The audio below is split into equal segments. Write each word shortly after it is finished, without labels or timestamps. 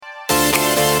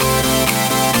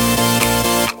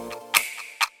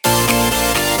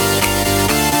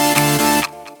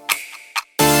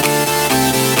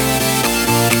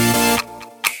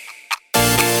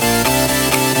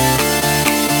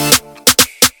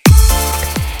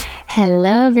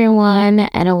Hello, everyone,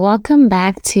 and welcome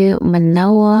back to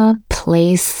Manoa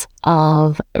Place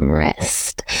of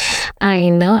Rest. I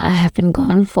know I have been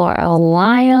gone for a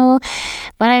while,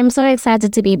 but I'm so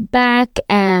excited to be back.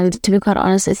 And to be quite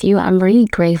honest with you, I'm really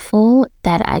grateful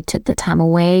that I took the time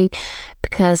away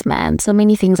because, man, so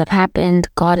many things have happened.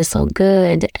 God is so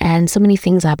good, and so many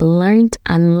things I've learned,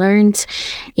 unlearned,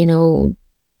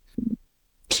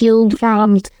 healed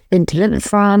from, been delivered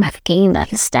from, have gained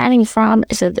understanding from.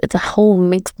 It's a whole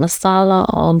mixed masala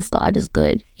of God is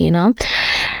good,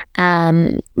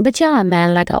 But yeah,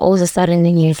 man, like I also started a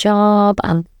new job,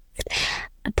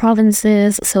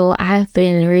 provinces. So I've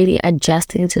been really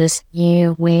adjusting to this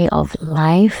new way of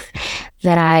life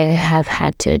that I have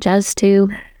had to adjust to.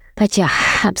 But yeah,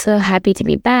 I'm so happy to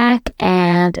be back,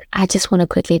 and I just want to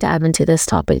quickly dive into this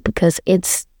topic because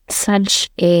it's such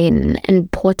an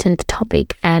important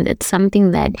topic, and it's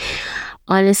something that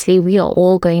honestly we are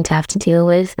all going to have to deal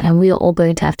with, and we are all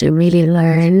going to have to really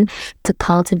learn to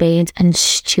cultivate and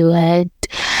steward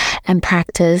and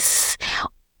practice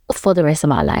for the rest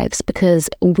of our lives, because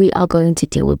we are going to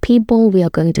deal with people, we are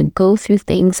going to go through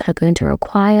things that are going to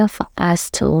require for us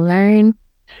to learn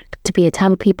to be a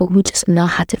type of people who just know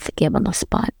how to forgive on the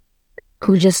spot,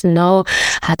 who just know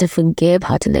how to forgive,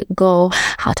 how to let go,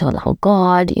 how to allow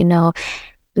God,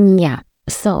 Yeah.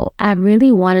 So I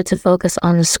really wanted to focus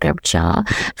on the scripture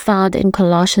found in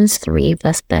Colossians 3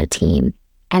 verse 13.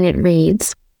 And it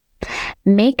reads,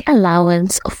 "Make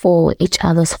allowance for each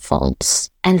other's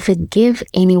faults and forgive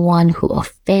anyone who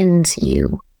offends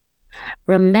you.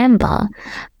 Remember,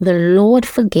 the Lord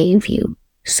forgave you,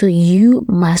 so you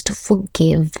must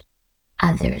forgive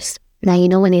others." Now,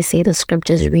 when they say the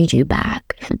scriptures read you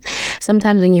back,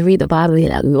 sometimes when you read the Bible,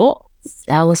 you're like, oh,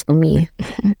 that was for me.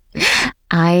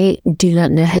 I do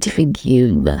not know how to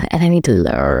forgive, and I need to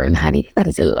learn how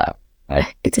to learn.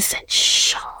 It's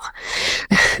essential.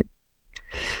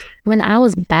 When I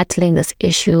was battling this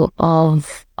issue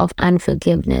of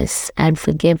unforgiveness and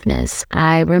forgiveness,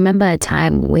 I remember a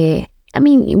time where,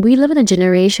 we live in a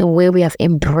generation where we have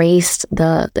embraced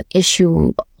the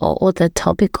issue or the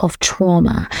topic of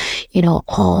trauma.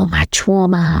 Oh, my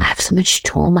trauma, I have so much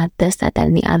trauma, this, that,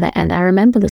 and the other. And I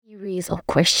remember the series of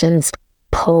questions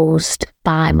posed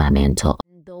by my mentor.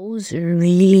 Those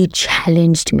really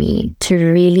challenged me to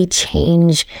really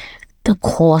change the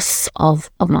course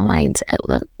of my mind,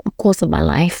 the course of my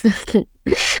life.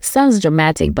 Sounds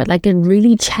dramatic, but it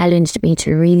really challenged me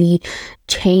to really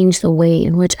change the way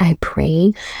in which I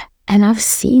pray. And I've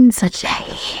seen such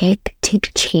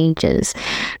hectic changes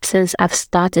since I've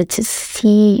started to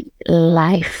see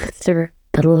life through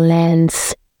the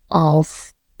lens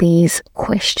of these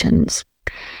questions.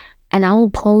 And I will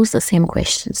pose the same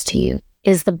questions to you.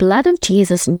 Is the blood of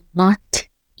Jesus not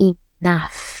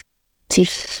enough to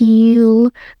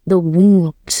heal the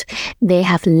wounds they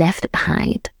have left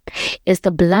behind? Is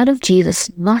the blood of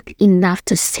Jesus not enough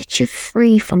to set you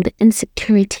free from the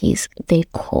insecurities they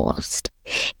caused?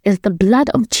 Is the blood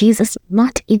of Jesus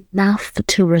not enough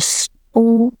to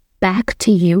restore back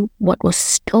to you what was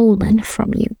stolen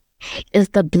from you? Is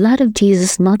the blood of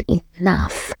Jesus not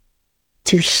enough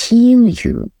to heal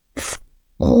you from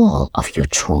all of your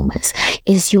traumas?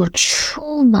 Is your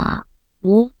trauma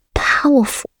more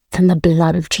powerful than the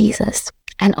blood of Jesus?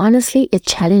 And honestly, it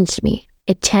challenged me.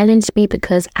 It challenged me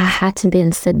because I had to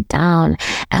then sit down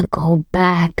and go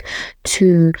back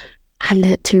to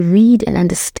read and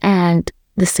understand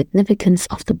the significance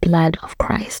of the blood of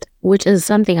Christ, which is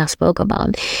something I spoke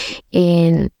about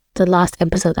in the last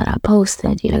episode that I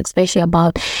posted, especially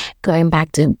about going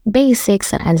back to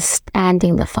basics and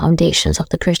understanding the foundations of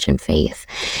the Christian faith,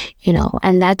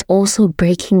 and that's also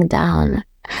breaking down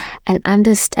and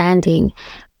understanding,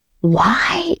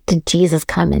 why did Jesus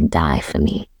come and die for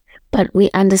me? But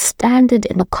we understand it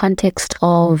in the context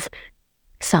of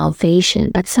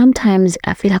salvation. But sometimes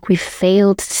I feel like we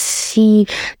fail to see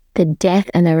the death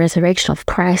and the resurrection of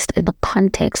Christ in the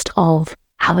context of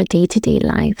our day-to-day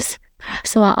lives.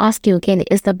 So I ask you again,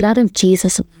 is the blood of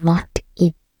Jesus not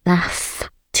enough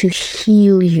to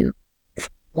heal you for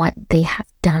what they have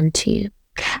done to you?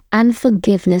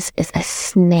 Unforgiveness is a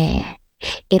snare.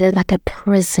 It is like a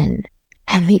prison,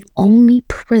 and the only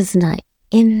prisoner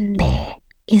in there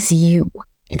is you.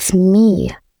 It's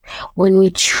me. When we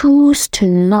choose to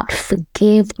not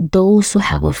forgive those who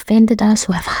have offended us,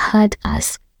 who have hurt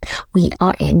us, we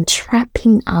are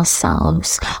entrapping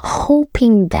ourselves,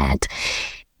 hoping that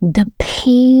the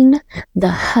pain, the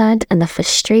hurt, and the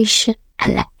frustration,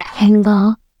 and the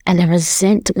anger, and the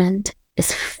resentment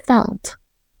is felt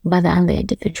by the other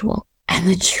individual. And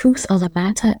the truth of the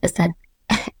matter is that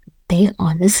they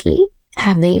honestly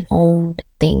have their own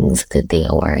things that they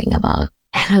are worrying about.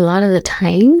 And a lot of the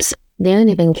times, they don't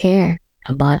even care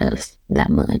about us that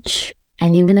much.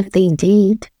 And even if they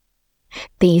did,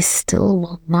 they still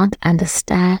will not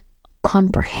understand,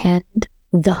 comprehend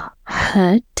the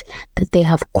hurt that they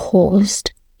have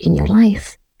caused in your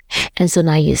life. And so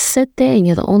now you sit there and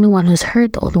you're the only one who's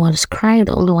hurt, the only one who's crying,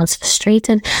 the only one who's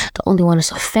frustrated, the only one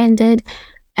who's offended.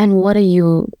 And what are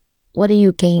you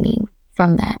gaining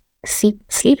from that?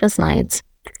 Sleepless nights.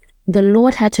 The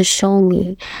Lord had to show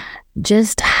me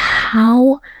just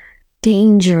how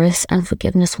dangerous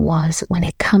unforgiveness was when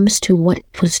it comes to what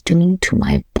it was doing to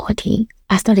my body.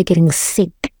 I started getting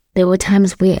sick. There were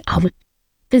times where I would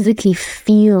physically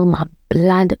feel my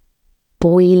blood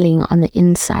boiling on the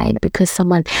inside because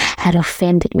someone had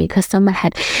offended me, because someone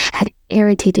had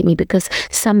irritated me, because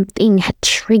something had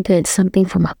triggered something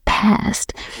from my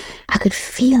past. I could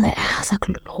feel it. I was like,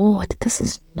 Lord, this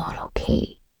is not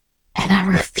okay. And I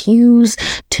refuse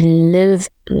to live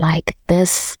like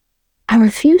this. I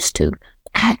refuse to.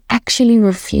 I actually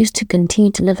refuse to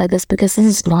continue to live like this because this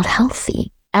is not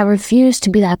healthy. I refuse to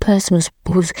be that person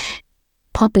who's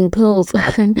popping pills,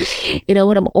 when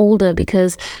I'm older,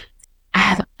 because I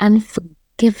have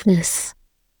unforgiveness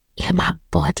in my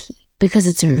body because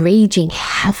it's raging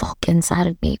havoc inside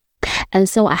of me. And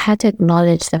so I had to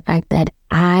acknowledge the fact that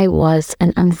I was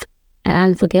an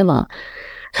unforgiver.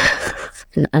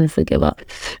 An unforgiver.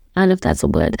 I don't know if that's a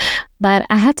word, but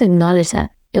I had to acknowledge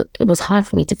that it was hard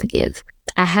for me to forgive.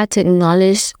 I had to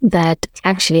acknowledge that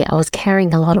actually I was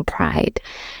carrying a lot of pride,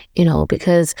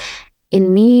 because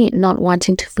in me not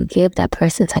wanting to forgive that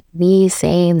person, it's like me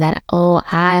saying that, oh,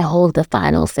 I hold the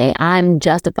final say. I'm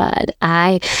justified.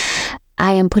 I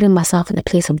am putting myself in the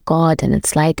place of God. And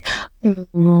it's like,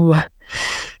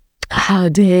 how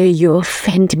dare you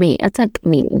offend me? It's like,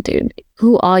 dude,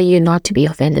 who are you not to be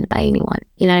offended by anyone?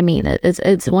 You know what I mean?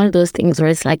 It's one of those things where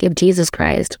it's like, if Jesus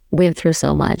Christ went through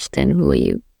so much, then who are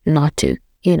you not to,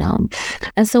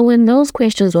 And so when those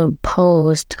questions were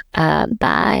posed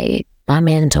by my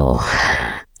mentor,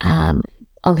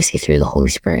 obviously through the Holy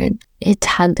Spirit, it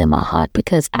tugged in my heart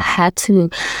because I had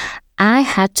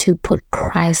to put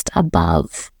Christ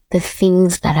above the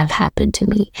things that have happened to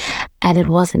me. And it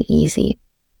wasn't easy.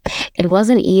 It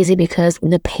wasn't easy because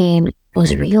the pain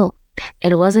was real.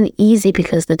 It wasn't easy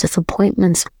because the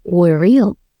disappointments were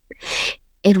real.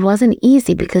 It wasn't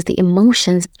easy because the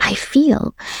emotions I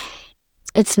feel,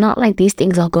 it's not like these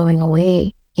things are going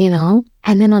away,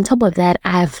 And then on top of that,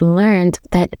 I've learned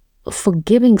that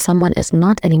forgiving someone is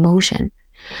not an emotion.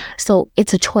 So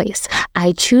it's a choice.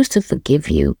 I choose to forgive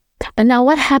you. But now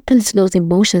what happens to those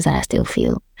emotions that I still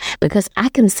feel? Because I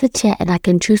can sit here and I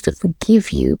can choose to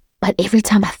forgive you. But every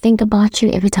time I think about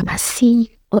you, every time I see you,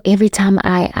 or every time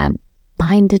I am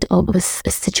minded of a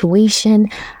situation,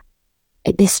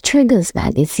 there's triggers,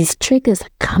 man. It's these triggers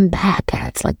that come back. And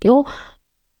it's like, but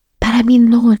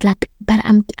Lord, but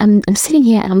I'm sitting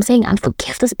here and I'm saying, I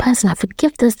forgive this person, I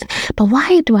forgive this. But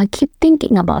why do I keep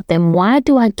thinking about them? Why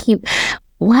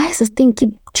is this thing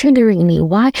keep triggering me?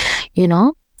 Why,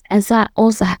 And so I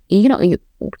also, you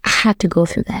have to go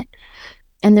through that.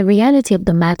 And the reality of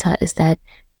the matter is that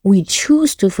we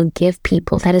choose to forgive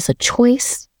people. That is a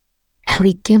choice. And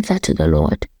we give that to the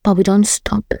Lord. But we don't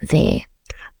stop there.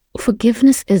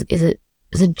 Forgiveness is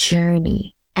a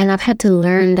journey. And I've had to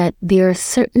learn that there are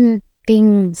certain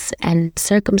things and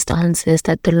circumstances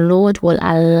that the Lord will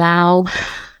allow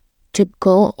to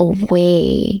go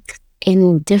away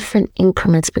in different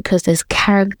increments because there's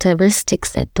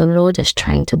characteristics that the Lord is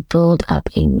trying to build up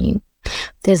in you.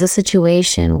 There's a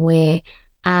situation where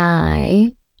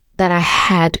I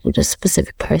had with a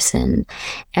specific person,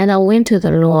 and I went to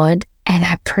the Lord and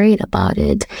I prayed about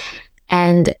it.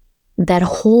 And that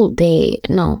whole day,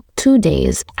 2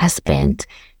 days, I spent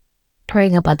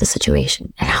praying about the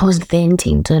situation. And I was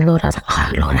venting to the Lord. I was like,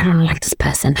 oh, Lord, I don't like this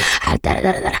person. I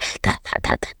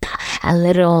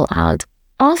let it all out.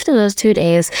 After those 2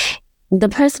 days, the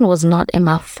person was not in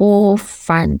my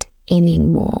forefront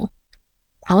anymore.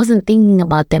 I wasn't thinking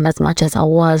about them as much as I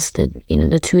was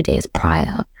the 2 days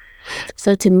prior.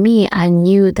 So to me, I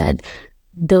knew that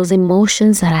those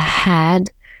emotions that I had,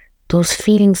 those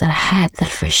feelings that I had, that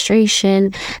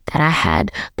frustration that I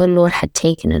had, the Lord had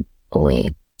taken it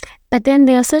away. But then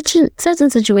there are certain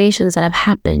situations that have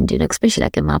happened, especially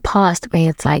like in my past, where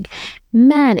it's like,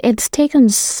 man, it's taken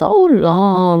so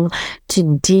long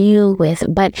to deal with.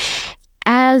 But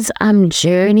as I'm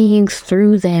journeying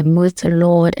through them with the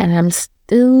Lord, and I'm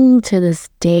still to this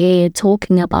day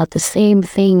talking about the same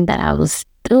thing that I was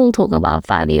still talking about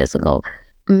 5 years ago,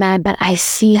 man, but I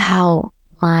see how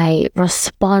my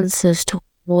responses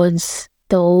towards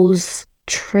those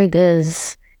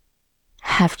triggers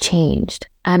have changed.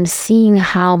 I'm seeing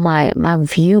how my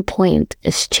viewpoint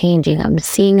is changing. I'm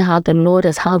seeing how the Lord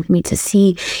has helped me to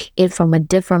see it from a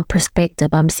different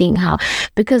perspective. I'm seeing how,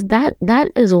 because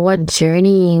that is what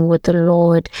journeying with the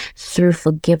Lord through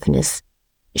forgiveness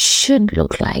should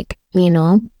look like.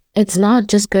 It's not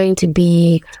just going to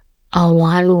be a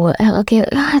one word, okay,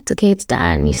 it's okay, it's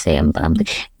done. You say,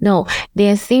 no,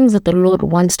 there are things that the Lord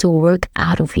wants to work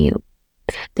out of you.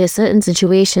 There's certain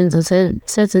situations and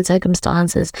certain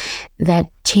circumstances that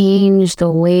change the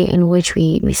way in which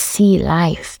we see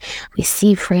life, we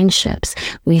see friendships,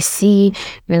 we see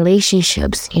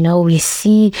relationships, we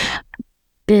see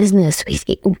business. We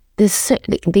see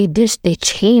they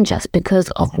change us because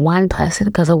of one person,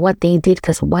 because of what they did,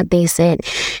 because of what they said,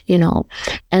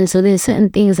 and so there's certain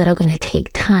things that are going to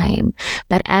take time,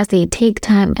 but as they take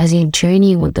time, as you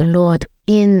journey with the Lord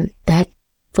in that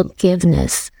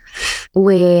forgiveness,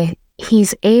 where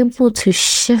he's able to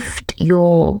shift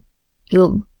your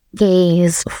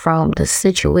gaze from the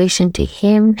situation to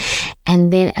him,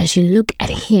 and then as you look at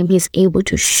him, he's able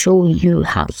to show you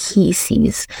how he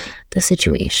sees the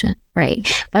situation,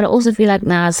 right? But I also feel like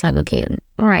now it's like, okay,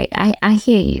 all right, I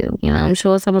hear you, I'm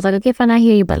sure someone's like, okay, fine, I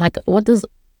hear you, but like, what does,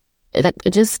 like,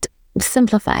 just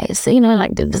simplify it, so,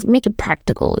 like, just make it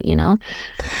practical,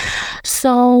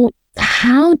 so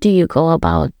how do you go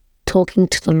about talking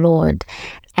to the Lord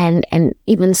and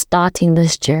even starting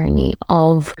this journey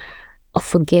of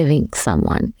forgiving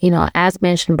someone? As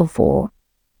mentioned before,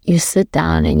 you sit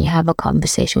down and you have a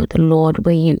conversation with the Lord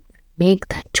where you make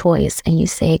that choice and you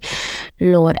say,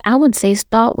 Lord, I would say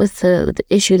start with the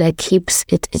issue that keeps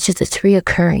it's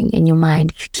reoccurring in your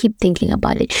mind. You keep thinking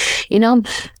about it.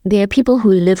 There are people who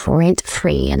live rent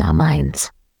free in our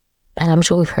minds. And I'm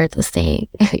sure we've heard the saying,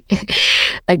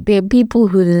 like, there are people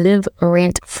who live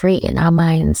rent-free in our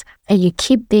minds, and you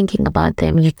keep thinking about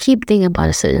them. You keep thinking about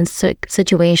a certain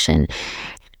situation.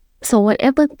 So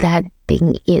whatever that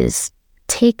thing is,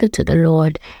 take it to the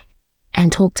Lord and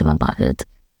talk to him about it.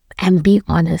 And be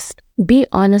honest. Be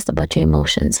honest about your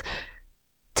emotions.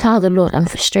 Tell the Lord, I'm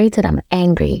frustrated, I'm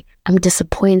angry, I'm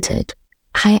disappointed.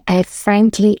 I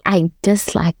frankly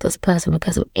dislike this person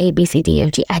because of A, B, C, D,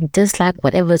 F, G. I dislike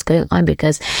whatever is going on,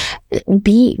 because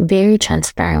be very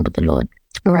transparent with the Lord,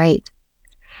 right?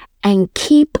 And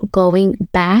keep going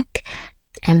back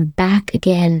and back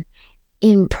again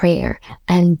in prayer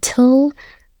until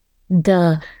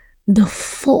the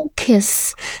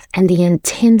focus and the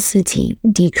intensity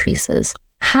decreases.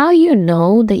 How you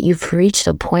know that you've reached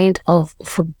a point of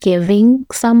forgiving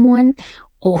someone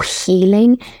or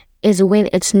healing is when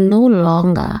it's no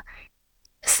longer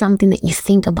something that you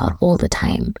think about all the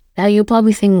time. Now, you're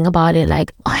probably thinking about it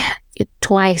like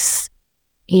twice,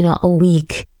 a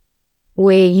week,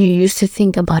 where you used to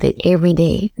think about it every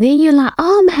day. Then you're like,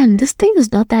 oh man, this thing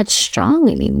is not that strong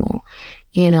anymore,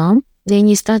 Then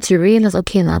you start to realize,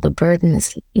 okay, now the burden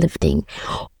is lifting.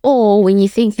 Or when you're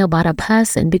thinking about a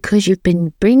person, because you've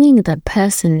been bringing that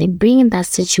person and bringing that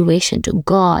situation to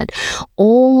God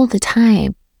all the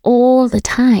time.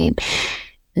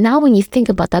 Now when you think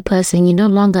about that person, you're no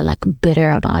longer like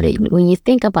bitter about it. When you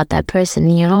think about that person,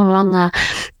 you're no longer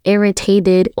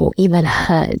irritated or even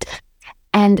hurt.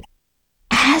 And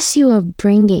as you are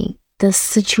bringing this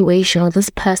situation or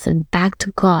this person back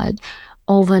to God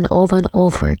over and over and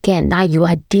over again, now you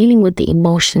are dealing with the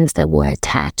emotions that were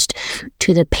attached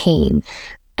to the pain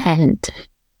and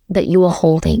that you are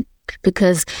holding.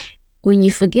 Because when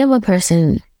you forgive a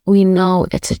person, we know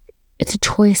it's a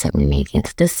choice that we're making.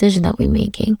 It's a decision that we're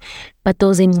making. But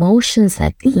those emotions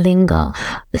that linger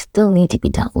still need to be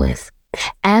dealt with.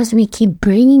 As we keep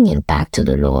bringing it back to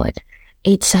the Lord,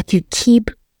 it's like you keep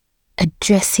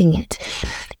addressing it.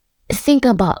 Think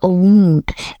about a wound.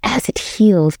 As it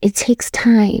heals, it takes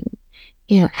time.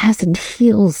 As it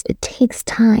heals, it takes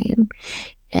time.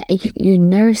 You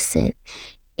nurse it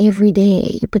every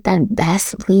day. You put that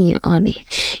Vaseline on it,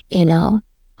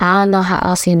 I don't know how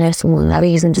else you nurse a wound. I've been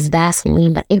using just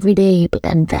Vaseline, but every day you put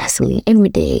that Vaseline. Every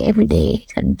day,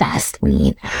 that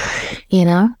Vaseline.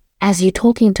 As you're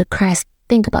talking to Christ,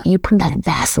 think about you putting that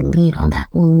Vaseline on that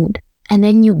wound. And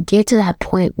then you get to that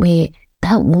point where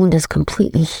that wound is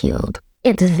completely healed.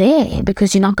 It's there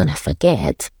because you're not going to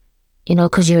forget,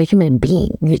 because you're a human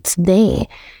being. It's there.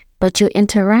 But your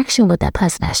interaction with that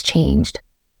person has changed.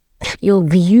 Your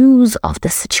views of the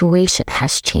situation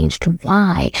has changed.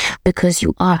 Why? Because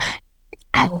you are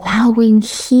allowing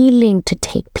healing to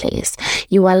take place.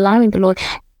 You are allowing the Lord.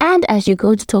 And as you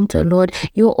go to talk to the Lord,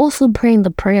 you're also praying the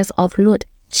prayers of, Lord,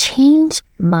 change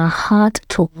my heart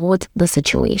towards the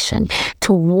situation,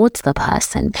 towards the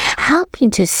person. Help me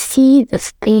to see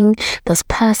this thing, this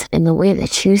person in the way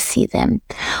that you see them.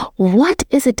 What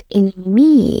is it in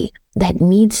me that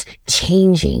needs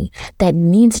changing, that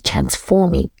needs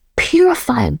transforming?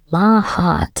 Purify my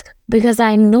heart, because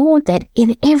I know that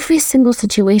in every single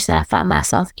situation I find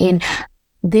myself in,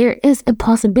 there is a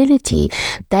possibility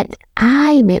that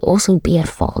I may also be at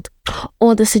fault,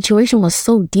 or the situation was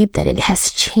so deep that it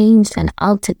has changed and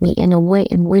altered me in a way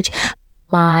in which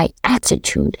my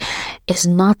attitude is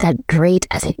not that great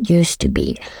as it used to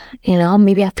be.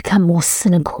 Maybe I've become more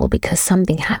cynical because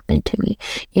something happened to me.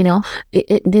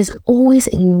 There's always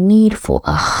a need for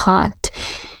a heart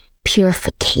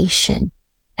purification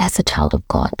as a child of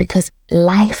God, because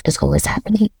life is always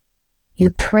happening.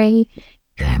 You pray,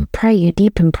 you're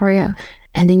deep in prayer,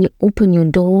 and then you open your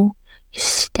door, you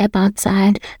step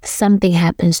outside, something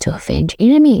happens to offend you.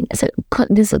 You know what I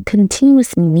mean? There's a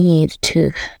continuous need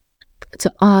to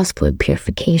ask for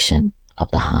purification of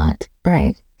the heart,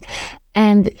 right?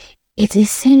 And it's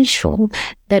essential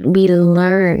that we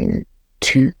learn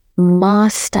to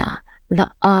master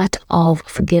the art of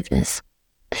forgiveness,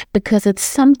 because it's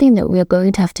something that we're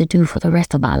going to have to do for the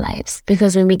rest of our lives.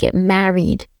 Because when we get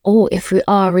married, or if we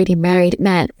are already married,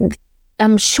 man,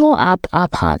 I'm sure our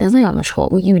partners, I'm sure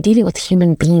you're dealing with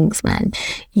human beings, man.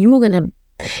 You're going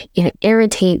to,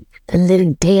 irritate the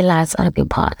living daylights out of your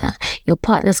partner. Your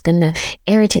partner's going to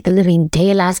irritate the living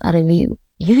daylights out of you.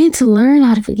 You need to learn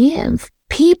how to forgive.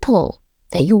 People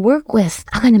that you work with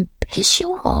are going to piss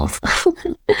you off.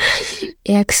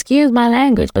 Yeah, excuse my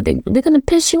language, but they're going to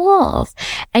piss you off.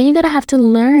 And you're going to have to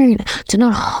learn to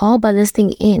not harbor this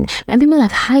thing in. And people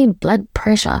have high blood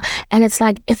pressure. And it's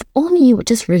like, if only you would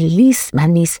just release,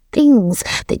 man, these things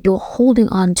that you're holding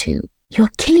on to.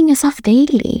 You're killing yourself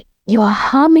daily. You are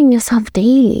harming yourself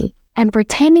daily. And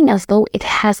pretending as though it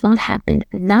has not happened,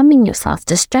 numbing yourself,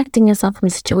 distracting yourself from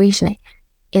the situation,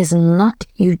 is not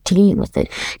you dealing with it.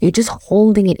 You're just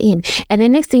holding it in. And the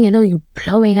next thing you know, you're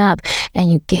blowing up and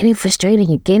you're getting frustrated,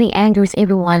 you're getting angry with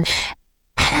everyone.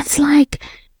 And it's like,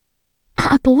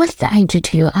 but what did I do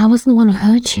to you? I wasn't the one who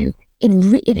hurt you.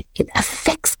 It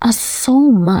affects us so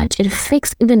much. It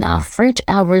affects even our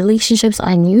relationships,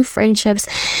 our new friendships,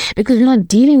 because we're not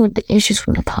dealing with the issues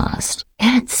from the past.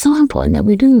 And it's so important that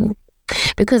we do.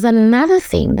 Because another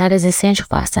thing that is essential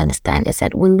for us to understand is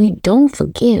that when we don't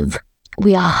forgive,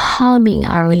 we are harming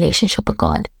our relationship with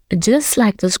God. Just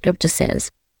like the scripture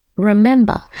says,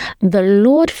 remember, the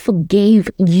Lord forgave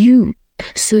you,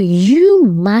 so you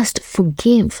must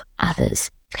forgive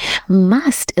others.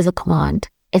 Must is a command.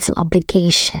 It's an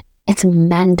obligation. It's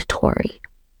mandatory.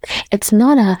 It's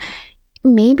not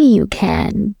maybe you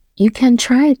can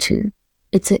try to.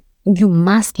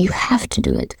 You have to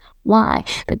do it. Why?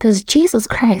 Because Jesus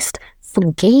Christ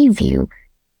forgave you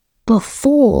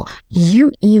before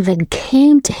you even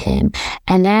came to him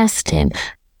and asked him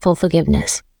for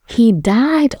forgiveness. He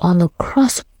died on the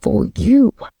cross for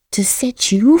you to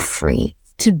set you free,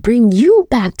 to bring you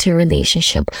back to a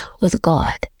relationship with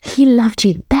God. He loved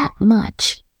you that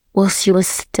much whilst you were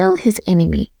still his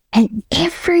enemy. And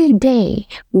every day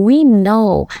we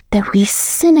know that we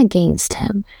sin against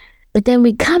him, but then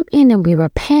we come in and we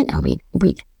repent and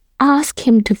we ask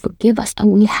him to forgive us,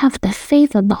 and we have the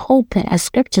faith and the hope that, as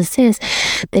scripture says,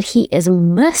 that he is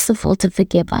merciful to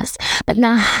forgive us. But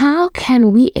now how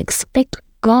can we expect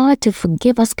God to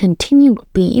forgive us continually,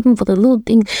 even for the little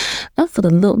things?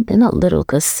 They're not little,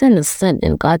 because sin is sin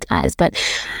in God's eyes, but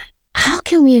how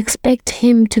can we expect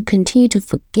him to continue to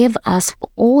forgive us for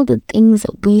all the things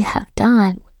that we have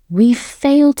done? We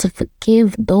fail to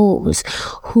forgive those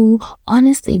who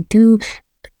honestly do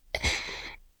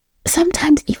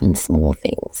sometimes even small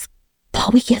things,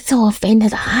 but we get so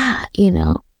offended,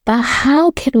 But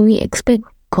how can we expect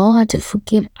God to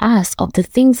forgive us of the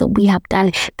things that we have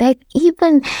done that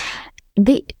even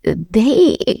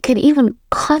they can even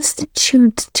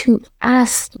constitute to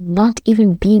us not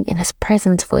even being in his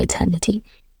presence for eternity?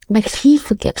 But he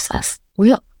forgives us.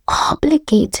 We are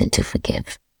obligated to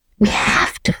forgive. We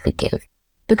have to forgive,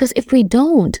 because if we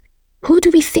don't, who do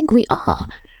we think we are?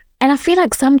 And I feel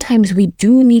like sometimes we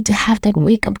do need to have that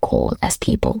wake-up call as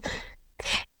people.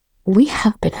 We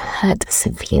have been hurt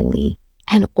severely,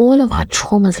 and all of our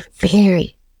traumas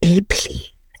vary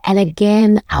deeply. And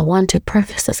again, I want to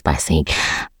preface this by saying,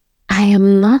 I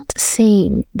am not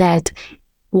saying that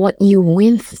what you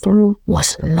went through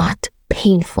was not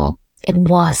painful. It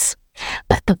was.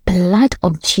 But the blood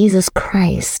of Jesus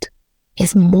Christ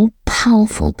is more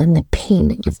powerful than the pain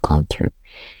that you've gone through.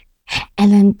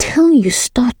 And until you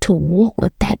start to walk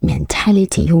with that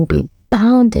mentality, you'll be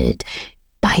bounded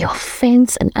by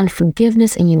offense and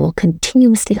unforgiveness, and you will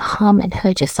continuously harm and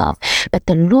hurt yourself. But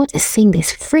the Lord is saying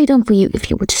there's freedom for you if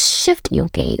you would shift your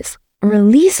gaze,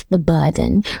 release the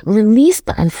burden, release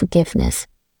the unforgiveness,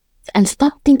 and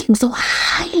stop thinking so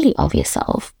highly of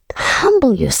yourself.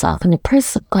 Humble yourself in the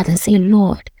presence of God and say,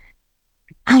 Lord,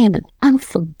 I am an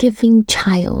unforgiving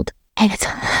child, and it's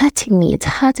hurting me. It's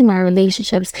hurting my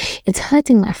relationships. It's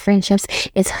hurting my friendships.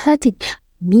 It's hurting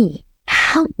me.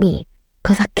 Help me,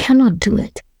 because I cannot do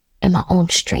it in my own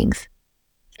strength.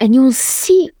 And you'll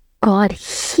see God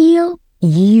heal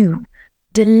you,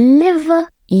 deliver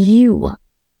you,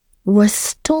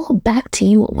 restore back to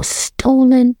you what was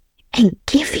stolen, and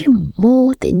give you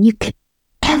more than you could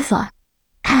ever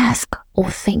ask or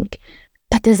think.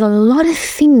 But there's a lot of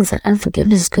things that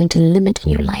unforgiveness is going to limit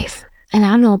in your life. And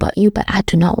I don't know about you, but I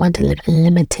do not want to live a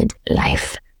limited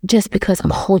life just because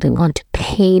I'm holding on to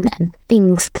pain and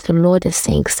things that the Lord is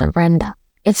saying surrender.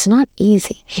 It's not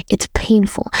easy. It's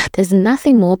painful. There's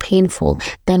nothing more painful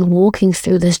than walking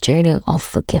through this journey of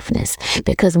forgiveness,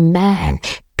 because man,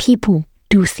 people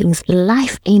do things.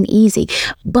 Life ain't easy,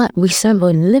 but we serve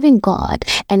a living God.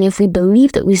 And if we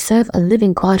believe that we serve a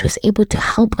living God who's able to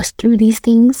help us through these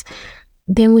things,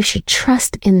 then we should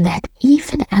trust in that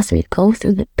even as we go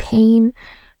through the pain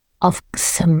of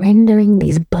surrendering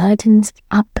these burdens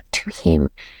up to Him,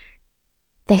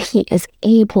 that He is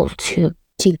able to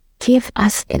give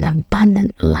us an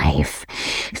abundant life,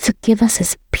 to give us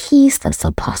His peace that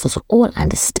surpasses all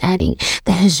understanding,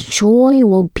 that His joy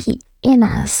will be in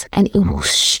us and it will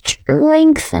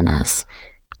strengthen us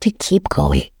to keep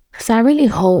going. So I really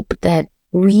hope that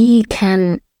we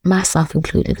can, myself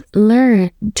included,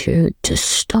 learn to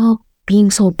stop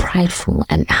being so prideful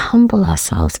and humble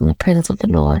ourselves in the presence of the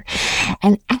Lord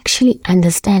and actually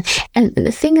understand. And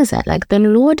the thing is that, like, the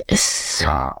Lord is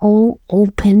so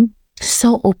open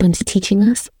to teaching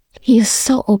us. He is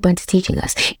so open to teaching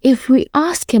us. If we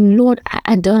ask Him, Lord,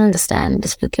 I don't understand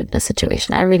this forgiveness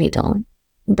situation. I really don't.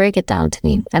 Break it down to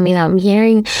me. I mean, I'm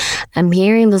hearing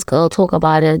this girl talk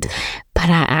about it, but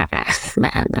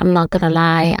man, I'm not gonna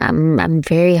lie. I'm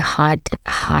very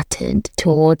hard-hearted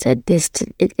towards it.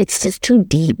 It's just too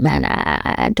deep, man.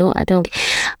 I don't.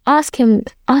 Ask him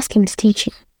to teach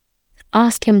you.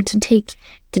 Ask Him to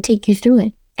take you through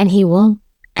it, and He will.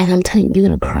 And I'm telling you, you're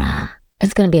gonna cry.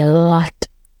 It's gonna be a lot.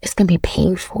 It's gonna be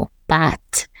painful,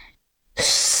 but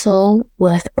so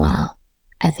worthwhile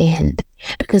at the end,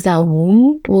 because that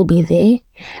wound will be there,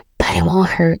 but it won't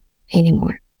hurt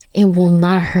anymore. It will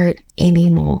not hurt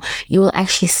anymore. You will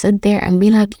actually sit there and be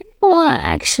like, well,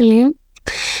 actually,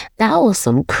 that was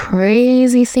some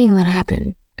crazy thing that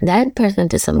happened. That person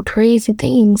did some crazy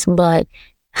things, but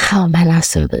how man, I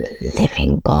serve a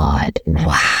living God.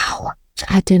 Wow.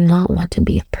 I do not want to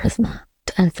be a prisoner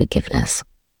to unforgiveness.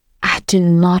 I do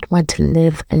not want to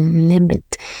live a limited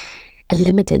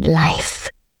life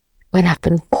when I've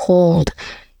been called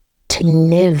to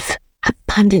live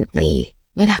abundantly,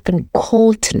 when I've been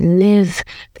called to live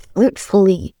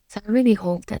fruitfully. So I really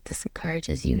hope that this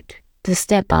encourages you to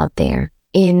step out there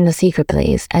in the secret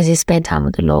place as you spend time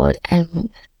with the Lord.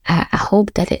 And I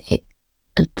hope that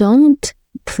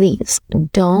please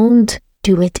don't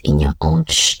do it in your own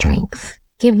strength.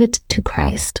 Give it to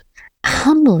Christ.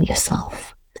 Humble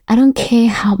yourself. I don't care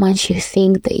how much you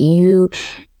think that you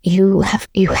have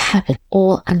it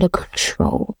all under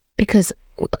control, because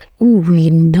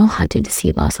we know how to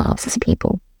deceive ourselves as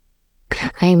people.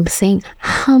 I am saying,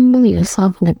 humble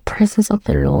yourself in the presence of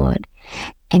the Lord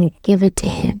and give it to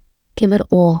Him. Give it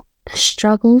all. The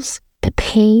struggles, the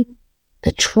pain,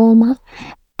 the trauma,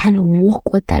 and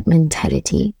walk with that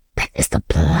mentality. That is the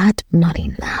blood not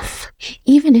enough?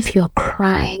 Even if you're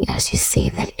crying as you say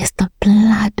that, is the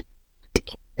blood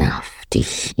enough to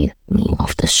heal me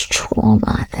of this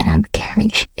trauma that I'm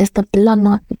carrying? Is the blood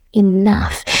not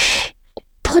enough?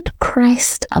 Put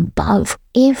Christ above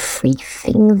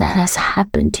everything that has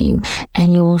happened to you,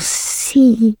 and you'll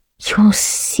see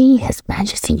His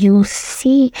majesty. You will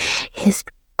see His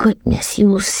goodness. You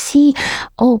will see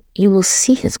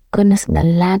His goodness in the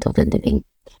land of the living.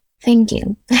 Thank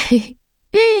you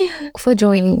for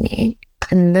joining me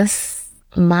in this,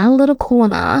 my little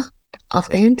corner of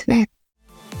the internet.